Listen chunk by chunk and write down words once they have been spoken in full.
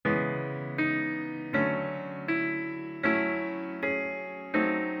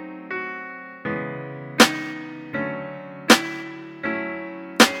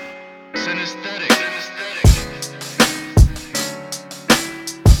Kinda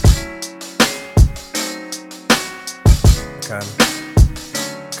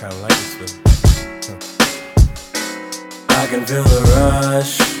like this feeling. I can feel the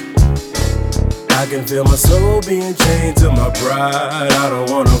rush. I can feel my soul being chained to my pride. I don't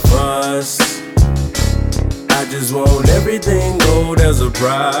wanna fuss. I just want everything gold as a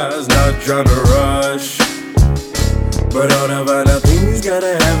prize, not trying to rush. But all the finer things,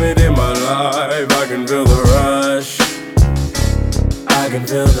 gotta have it in my life. I can feel the rush. I can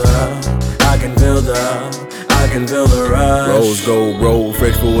feel the rush. Rose gold road,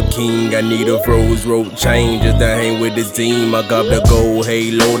 fresh for a king. I need a rose road change just to hang with this team. I got the gold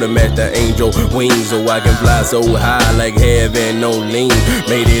halo to match the angel wings, so I can fly so high like heaven, no lean.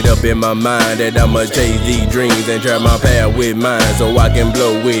 Made it up in my mind that I'ma chase these dreams and try my path with mine, so I can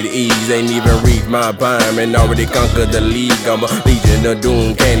blow with ease. Ain't even reached my prime and already conquered the league. I'm a legion of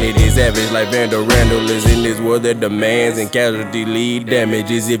doom candidate, savage like Vandal Randall is in this world that demands and casualty lead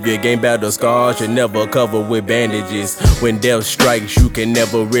damages. If your game battle scars, should never cover with bandages. When death strikes, you can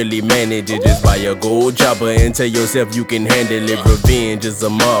never really manage it. Just buy a gold chopper and tell yourself you can handle it. Revenge is a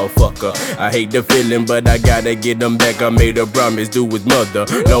motherfucker. I hate the feeling, but I gotta get them back. I made a promise to his mother.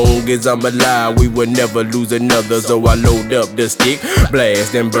 Long as I'm alive, we would never lose another. So I load up the stick,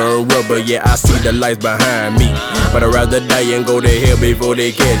 blast and burn rubber. Yeah, I see the lights behind me, but I'd rather die and go to hell before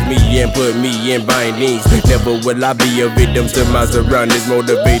they catch me and put me in bindings. Never will I be a victim to my surroundings.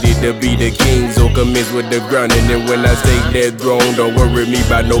 Motivated to be the king, so commence with the grinding. And when I take that throne, don't worry me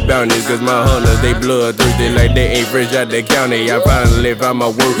about no bounties, cause my hunters, they bloodthirsty like they ain't fresh out the county. I finally found my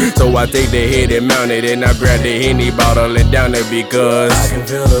work, so I take the head and mount it, and I grab the Henny bottle and down it because I can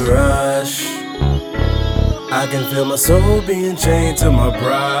feel the rush. I can feel my soul being chained to my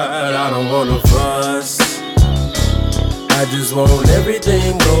pride. I don't wanna fuss. I just want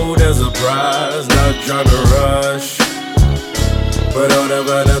everything gold as a prize, not trying to rush. But all the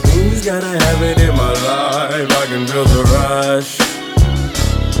other things, gotta have it in my life. I can feel the rush.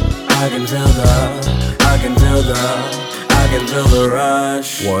 I can feel the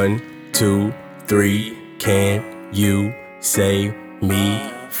rush. 1, 2, 3, can you save me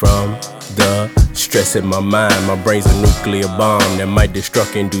from the stress in my mind? My brain's a nuclear bomb that might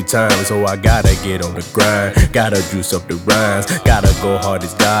destruct in due time, so I gotta get on the grind. Gotta juice up the rhymes, gotta go hard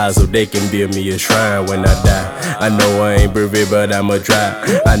as God so they can build me a shrine when I die. I know I ain't perfect, but I'ma try.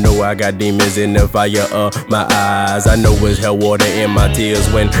 I know I got demons in the fire of my eyes. I know it's hell water in my tears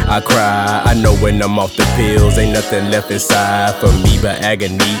when I cry. I know when I'm off the pills, ain't nothing left inside for me but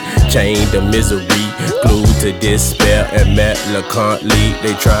agony, chained to misery, glued to despair and melancholy.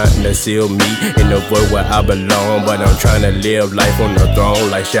 They trying to seal me in the void where I belong, but I'm trying to live life on the throne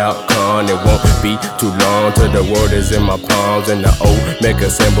like Shao Kahn. It won't be too long till the world is in my palms and the old mega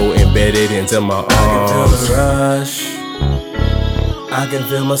symbol embedded into my arms. I can feel the rush. I can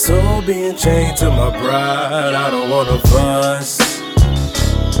feel my soul being chained to my pride. I don't wanna fuss.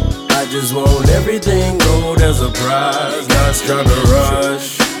 I just want everything gold as a prize, not trying to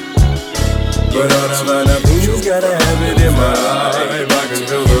rush. But all the other things, gotta have it in my life.